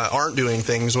aren't doing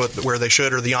things where they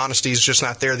should, or the honesty is just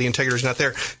not there, the integrity is not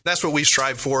there. That's what we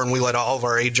strive for, and we let all of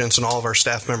our agents and all of our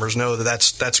staff members know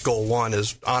that that's goal one,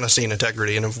 is honesty and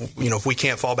integrity. And if we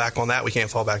can't fall back on that, we can't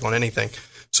fall back on anything.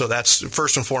 So that's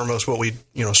first and foremost what we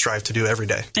strive to do every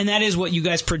day. And that is what you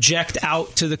guys project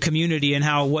out to the community,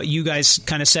 and what you guys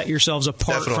kind of set yourselves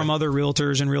apart from other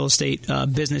realtors and real estate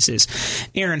businesses.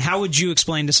 Aaron, how would you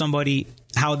explain to somebody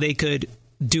how they could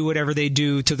do whatever they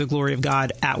do to the glory of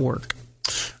God at work?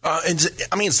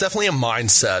 It's definitely a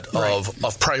mindset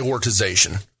of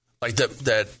prioritization. Like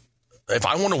that if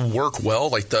I want to work well,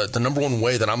 like the number one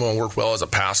way that I'm going to work well as a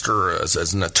pastor,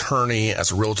 as an attorney,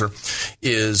 as a realtor,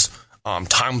 is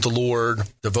time with the Lord,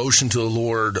 devotion to the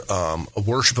Lord, a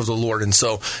worship of the Lord. And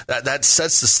so that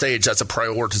sets the stage. That's a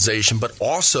prioritization. But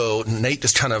also, Nate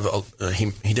just kind of,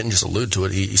 he didn't just allude to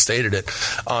it, he stated it.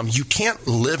 You can't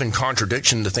live in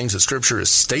contradiction to things that Scripture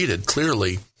has stated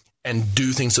clearly and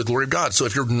do things to the glory of God. So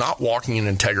if you're not walking in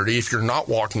integrity, if you're not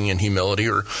walking in humility,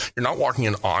 or you're not walking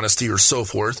in honesty, or so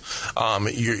forth,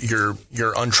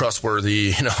 you're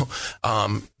untrustworthy,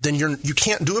 then you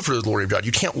can't do it for the glory of God.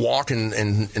 You can't walk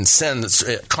in sin that's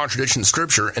a contradiction to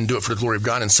Scripture and do it for the glory of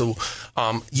God. And so,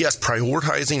 yes,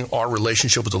 prioritizing our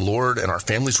relationship with the Lord and our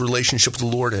family's relationship with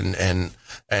the Lord, and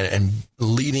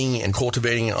leading and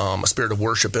cultivating a spirit of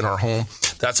worship in our home,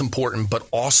 that's important. But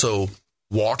also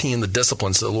walking in the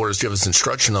disciplines that the Lord has given us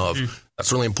instruction of,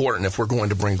 that's really important if we're going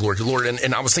to bring glory to the Lord.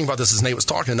 And I was thinking about this as Nate was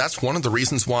talking, and that's one of the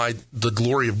reasons why the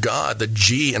glory of God, the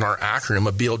G in our acronym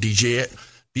of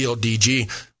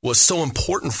BLDG, was so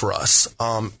important for us,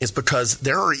 is because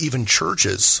there are even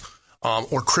churches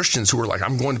or Christians who are like,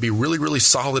 I'm going to be really, really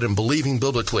solid in believing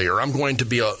biblically, or I'm going to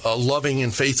be a loving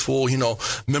and faithful,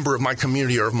 member of my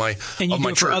community or of my church. And you do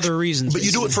it for other reasons. But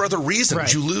you do it for other reasons.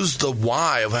 Right. You lose the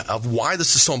why of why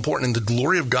this is so important, and the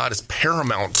glory of God is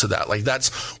paramount to that. Like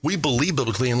we believe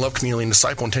biblically and love community and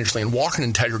disciple intentionally and walk in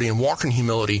integrity and walk in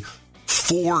humility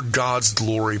for God's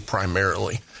glory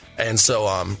primarily. And so,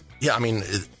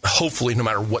 hopefully, no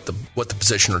matter what the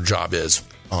position or job is,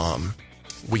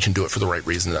 we can do it for the right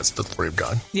reason. That's the glory of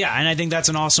God. Yeah, and I think that's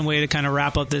an awesome way to kind of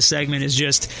wrap up this segment, is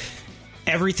just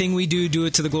everything we do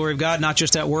it to the glory of God, not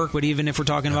just at work, but even if we're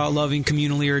talking about loving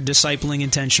communally or discipling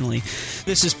intentionally.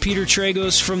 This is Peter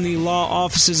Tragos from the law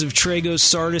offices of Tragos,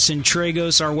 Sardis, and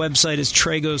Tragos. Our website is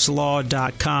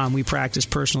tragoslaw.com. We practice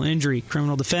personal injury,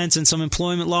 criminal defense, and some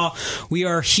employment law. We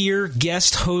are here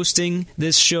guest hosting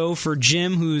this show for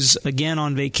Jim, who's again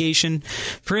on vacation.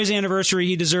 For his anniversary,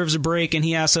 he deserves a break, and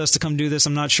he asked us to come do this.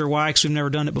 I'm not sure why, because we've never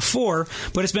done it before,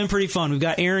 but it's been pretty fun. We've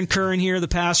got Aaron Curran here, the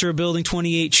pastor of Building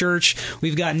 28 Church.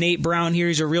 We've got Nate Brown here.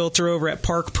 He's a realtor over at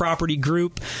Park Property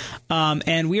Group.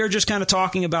 And we are just kind of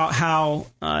talking about how,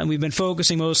 and we've been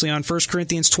focusing mostly on 1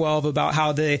 Corinthians 12, about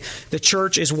how the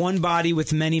church is one body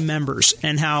with many members,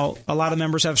 and how a lot of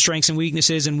members have strengths and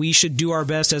weaknesses, and we should do our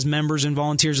best as members and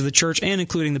volunteers of the church, and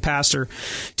including the pastor,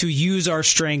 to use our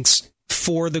strengths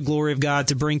for the glory of God,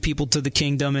 to bring people to the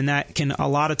kingdom, and that can a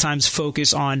lot of times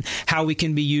focus on how we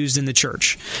can be used in the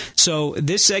church. So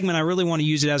this segment, I really want to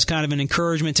use it as kind of an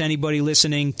encouragement to anybody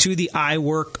listening to the I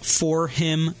Work For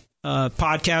Him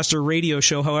podcast or radio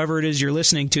show, however it is you're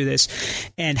listening to this,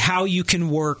 and how you can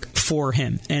work for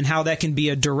Him, and how that can be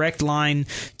a direct line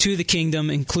to the kingdom,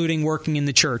 including working in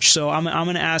the church. So I'm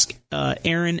going to ask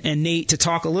Aaron and Nate to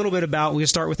talk a little bit about, we'll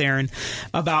start with Aaron,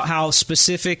 about how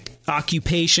specific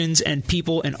occupations and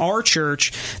people in our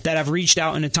church that have reached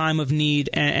out in a time of need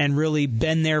and really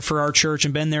been there for our church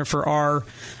and been there for our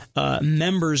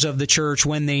members of the church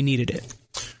when they needed it.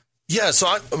 Yeah, so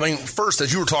I mean, first,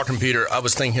 as you were talking, Peter, I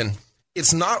was thinking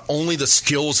it's not only the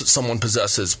skills that someone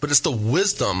possesses, but it's the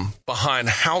wisdom behind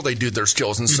how they do their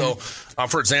skills. And so,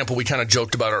 for example, we kind of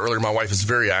joked about it earlier. My wife is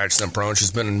very accident prone.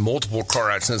 She's been in multiple car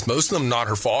accidents, most of them not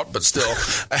her fault, but still.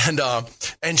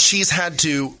 And she's had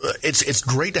to, it's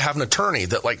great to have an attorney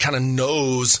that like kind of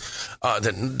knows,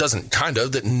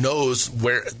 that knows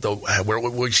where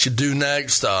we should do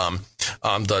next,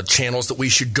 the channels that we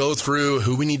should go through,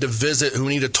 who we need to visit, who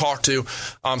we need to talk to.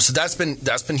 So that's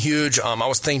been huge. I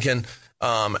was thinking,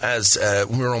 as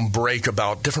we were on break,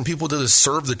 about different people that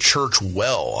serve the church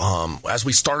well. As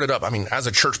we started up, I mean, as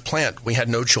a church plant, we had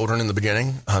no children in the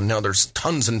beginning. Now there's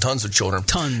tons and tons of children.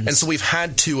 And so we've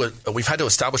had to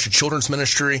establish a children's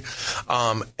ministry.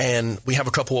 And we have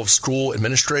a couple of school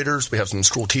administrators. We have some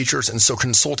school teachers. And so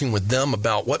consulting with them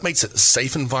about what makes it a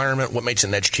safe environment, what makes it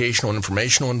an educational and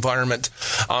informational environment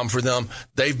for them.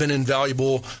 They've been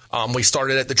invaluable. We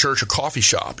started at the church a coffee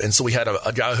shop. And so we had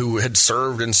a guy who had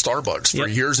served in Starbucks for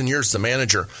years and years as a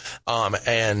manager.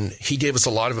 And he gave us a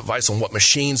lot of advice on what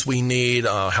machines we need,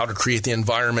 how to create the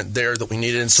environment there that we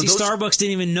needed. And so Starbucks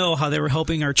didn't even know how they were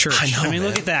helping our church. I know,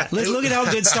 look at that. Look at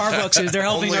how good Starbucks is. They're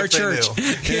helping our church.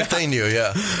 If they knew,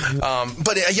 yeah.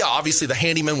 But obviously the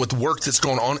handyman with work that's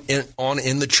going on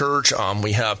in the church.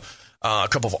 We have a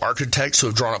couple of architects who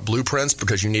have drawn up blueprints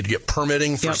because you need to get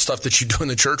permitting for stuff that you do in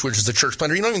the church, which is the church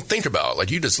planner. You don't even think about it.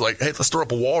 Like, you just like, hey, let's throw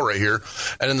up a wall right here.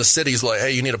 And then the city's like,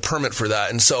 hey, you need a permit for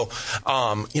that. And so,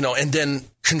 and then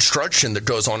construction that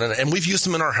goes on. And we've used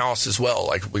them in our house as well.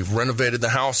 Like, we've renovated the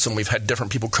house and we've had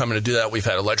different people come in to do that. We've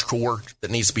had electrical work that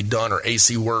needs to be done, or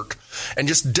AC work, and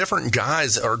just different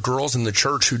guys or girls in the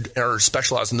church who are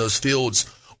specialized in those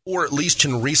fields, or at least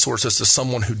can resource us to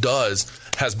someone who does,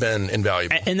 has been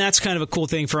invaluable. And that's kind of a cool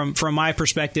thing from my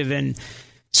perspective. And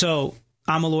so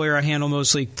I'm a lawyer. I handle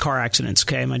mostly car accidents.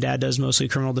 Okay. My dad does mostly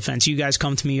criminal defense. You guys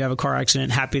come to me, you have a car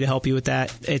accident, happy to help you with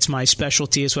that. It's my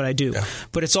specialty. It's what I do. Yeah.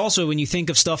 But it's also, when you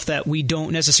think of stuff that we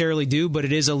don't necessarily do, but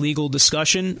it is a legal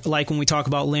discussion, like when we talk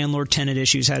about landlord-tenant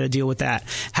issues, how to deal with that,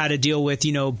 how to deal with,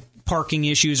 parking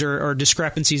issues or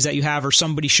discrepancies that you have, or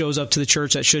somebody shows up to the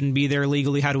church that shouldn't be there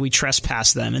legally. How do we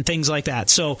trespass them and things like that?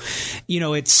 So,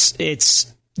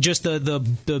 it's just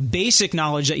the basic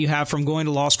knowledge that you have from going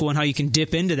to law school, and how you can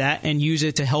dip into that and use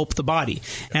it to help the body.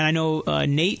 And I know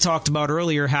Nate talked about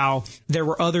earlier how there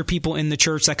were other people in the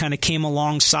church that kind of came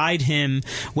alongside him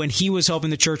when he was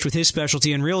helping the church with his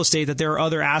specialty in real estate, that there are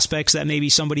other aspects that maybe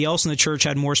somebody else in the church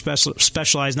had more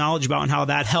specialized knowledge about, and how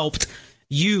that helped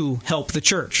you help the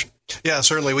church. Yeah,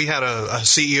 certainly. We had a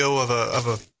CEO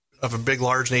of a big,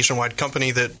 large nationwide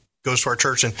company that goes to our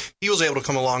church, and he was able to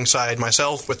come alongside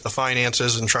myself with the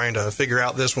finances and trying to figure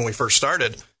out this when we first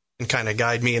started, and kind of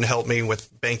guide me and help me with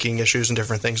banking issues and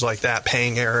different things like that,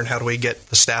 paying Aaron, how do we get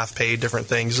the staff paid, different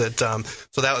things.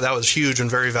 So that was huge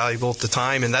and very valuable at the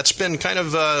time. And that's been kind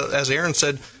of, as Aaron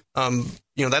said,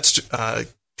 that's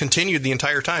continued the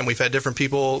entire time. We've had different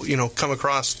people, come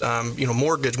across,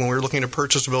 mortgage. When we were looking to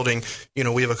purchase a building,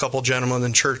 we have a couple gentlemen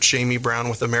in church, Jamie Brown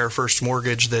with AmeriFirst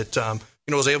Mortgage, that,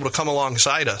 was able to come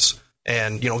alongside us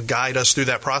and, guide us through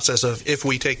that process of, if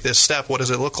we take this step, what does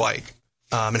it look like?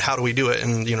 and how do we do it?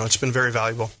 And, it's been very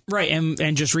valuable. Right.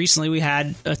 And just recently we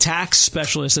had a tax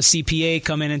specialist, a CPA,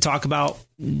 come in and talk about,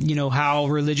 how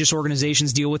religious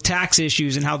organizations deal with tax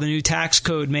issues and how the new tax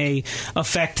code may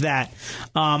affect that.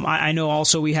 I know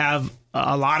also we have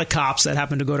a lot of cops that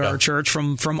happen to go to our church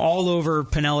from all over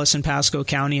Pinellas and Pasco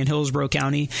County and Hillsborough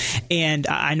County. And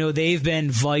I know they've been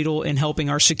vital in helping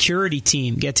our security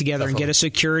team get together and get a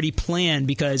security plan,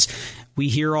 because we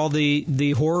hear all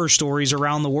the horror stories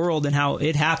around the world and how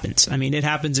it happens. I mean, it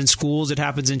happens in schools, it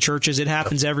happens in churches, it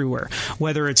happens everywhere,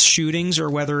 whether it's shootings or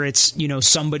whether it's,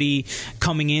 somebody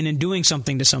coming in and doing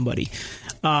something to somebody.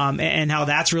 And how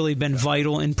that's really been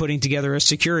vital in putting together a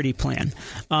security plan.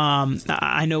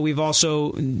 I know we've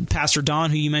also, Pastor Don,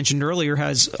 who you mentioned earlier,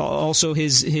 has also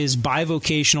his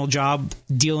bivocational job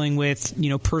dealing with,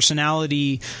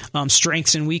 personality,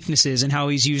 strengths and weaknesses, and how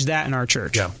he's used that in our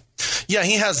church. Yeah,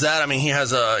 he has that. I mean,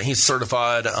 he's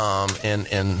certified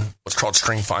in what's called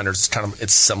Strength Finders.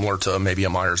 It's similar to maybe a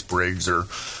Myers-Briggs or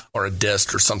a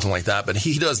DISC or something like that. But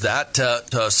he does that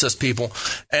to assist people.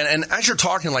 And as you're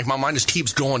talking, like, my mind just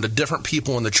keeps going to different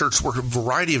people in the church work a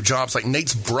variety of jobs. Like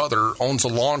Nate's brother owns a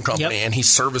lawn company, and he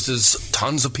services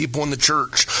tons of people in the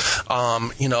church.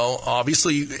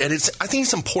 Obviously, and I think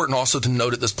it's important also to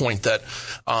note at this point that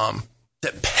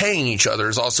paying each other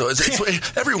is also,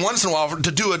 it's every once in a while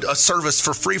to do a service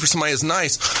for free for somebody is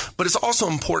nice, but it's also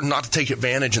important not to take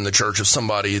advantage in the church of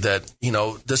somebody that,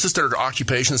 this is their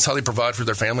occupation, it's how they provide for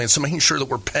their family. And so making sure that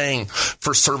we're paying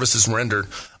for services rendered.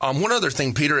 One other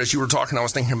thing, Peter, as you were talking, I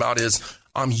was thinking about is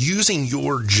using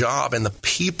your job and the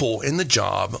people in the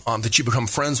job that you become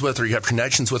friends with or you have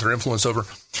connections with or influence over,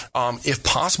 if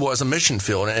possible, as a mission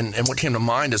field. And what came to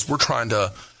mind is we're trying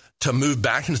to move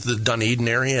back into the Dunedin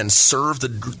area and serve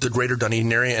the greater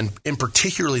Dunedin area, and in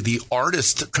particularly the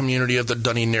artist community of the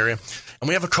Dunedin area. And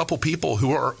we have a couple people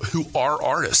who are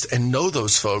artists and know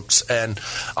those folks, and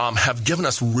have given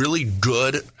us really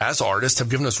good, as artists, have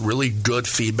given us really good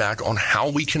feedback on how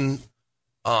we can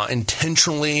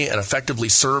intentionally and effectively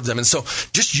serve them. And so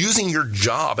just using your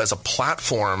job as a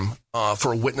platform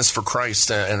for a witness for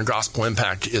Christ and a gospel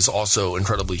impact is also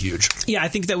incredibly huge. Yeah, I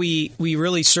think that we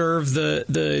really serve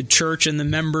the church and the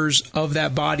members of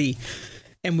that body,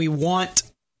 and we want,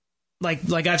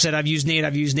 like I've said, I've used Nate,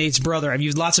 I've used Nate's brother, I've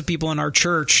used lots of people in our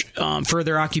church for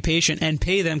their occupation, and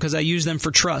pay them because I use them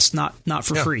for trust, not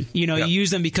for free. You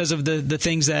use them because of the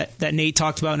things that Nate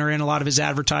talked about and are in a lot of his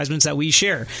advertisements that we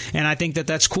share. And I think that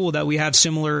that's cool that we have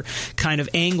similar kind of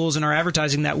angles in our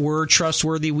advertising, that we're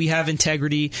trustworthy, we have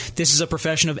integrity. This is a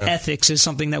profession of ethics, is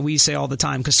something that we say all the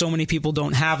time, because so many people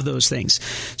don't have those things.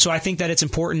 So I think that it's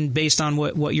important, based on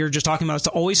what you're just talking about, is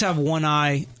to always have one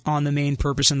eye on the main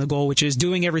purpose and the goal, which is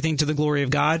doing everything to the glory of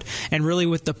God, and really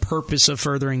with the purpose of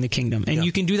furthering the kingdom. And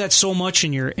you can do that so much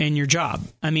in your job.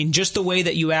 I mean, just the way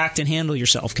that you act and handle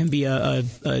yourself can be a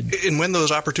And when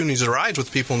those opportunities arise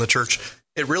with people in the church,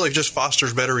 it really just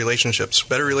fosters better relationships.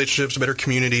 Better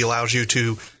community allows you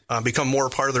to become more a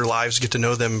part of their lives, get to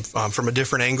know them from a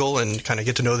different angle, and kind of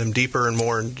get to know them deeper and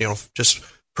more, and just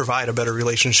provide a better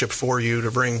relationship for you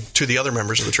to bring to the other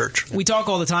members of the church. We talk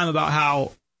all the time about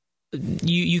how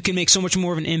you can make so much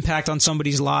more of an impact on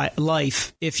somebody's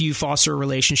life if you foster a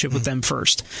relationship with them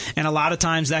first. And a lot of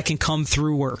times that can come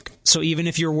through work. So even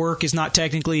if your work is not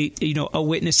technically, a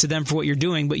witness to them for what you're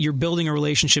doing, but you're building a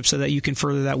relationship so that you can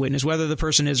further that witness, whether the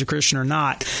person is a Christian or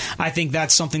not. I think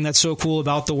that's something that's so cool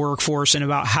about the workforce, and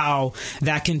about how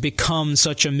that can become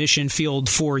such a mission field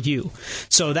for you.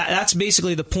 So that's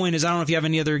basically the point. Is I don't know if you have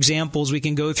any other examples we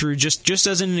can go through, just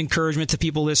as an encouragement to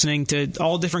people listening to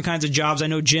all different kinds of jobs. I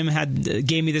know Jim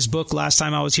gave me this book last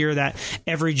time I was here, that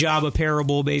Every Job a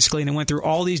Parable, basically, and it went through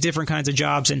all these different kinds of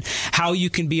jobs and how you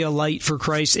can be a light for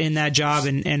Christ in that job,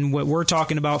 and what we're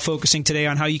talking about, focusing today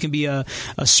on how you can be a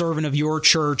servant of your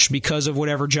church because of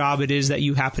whatever job it is that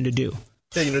you happen to do.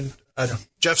 Yeah,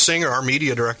 Jeff Singer, our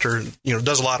media director,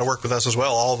 does a lot of work with us as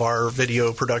well, all of our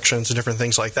video productions and different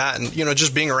things like that. And,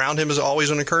 just being around him is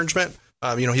always an encouragement.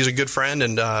 He's a good friend,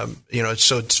 and,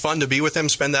 so it's fun to be with him,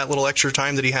 spend that little extra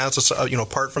time that he has,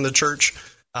 apart from the church.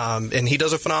 And he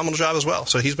does a phenomenal job as well.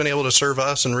 So he's been able to serve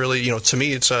us, and really, to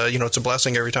me, it's a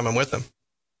blessing every time I'm with him.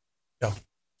 Yeah.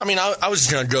 I mean, I was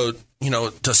just going to go,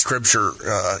 to Scripture.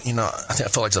 I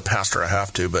feel like as a pastor I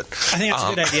have to, but I think that's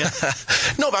a good idea.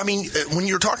 No, but I mean, when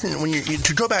you're talking,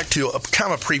 to go back to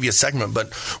kind of a previous segment,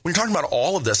 but when you're talking about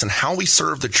all of this and how we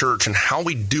serve the church and how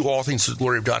we do all things to the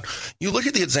glory of God, you look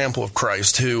at the example of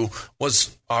Christ, who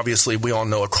was obviously, we all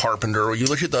know, a carpenter. Or you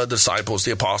look at the disciples,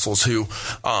 the apostles, who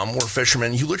were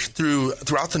fishermen. You look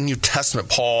throughout the New Testament,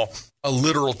 Paul, a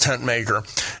literal tent maker,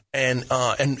 and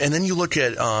then you look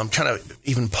at kind of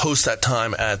even post that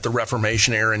time at the Reformation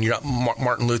Reformation era, and you got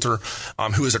Martin Luther,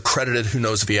 who is accredited. Who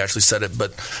knows if he actually said it?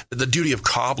 But the duty of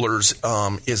cobblers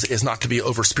is not to be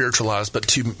over spiritualized, but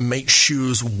to make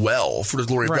shoes well for the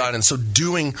glory of God. And so,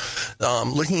 looking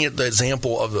at the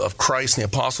example of Christ and the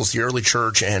apostles, the early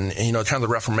church, and kind of the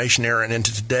Reformation era and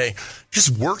into today,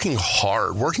 just working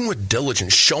hard, working with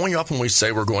diligence, showing up when we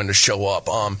say we're going to show up.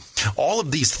 All of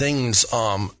these things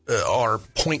are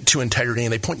point to integrity,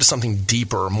 and they point to something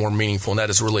deeper, more meaningful, and that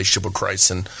is a relationship with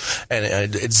Christ and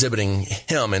exhibiting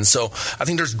Him. And so I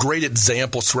think there's great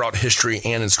examples throughout history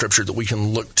and in Scripture that we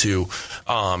can look to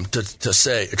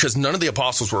say, because none of the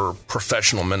apostles were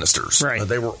professional ministers. Right.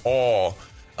 They were all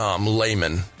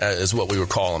laymen, is what we would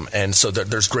call them. And so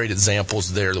there's great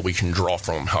examples there that we can draw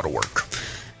from how to work.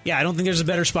 Yeah, I don't think there's a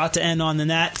better spot to end on than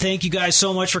that. Thank you guys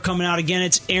so much for coming out again.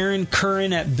 It's Aaron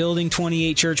Curran at Building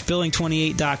 28 Church,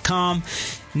 building28.com.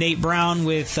 Nate Brown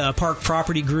with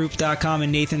parkpropertygroup.com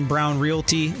and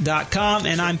nathanbrownrealty.com.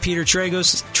 And I'm Peter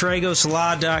Tragos,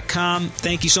 tragoslaw.com.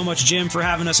 Thank you so much, Jim, for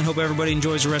having us, and hope everybody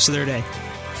enjoys the rest of their day.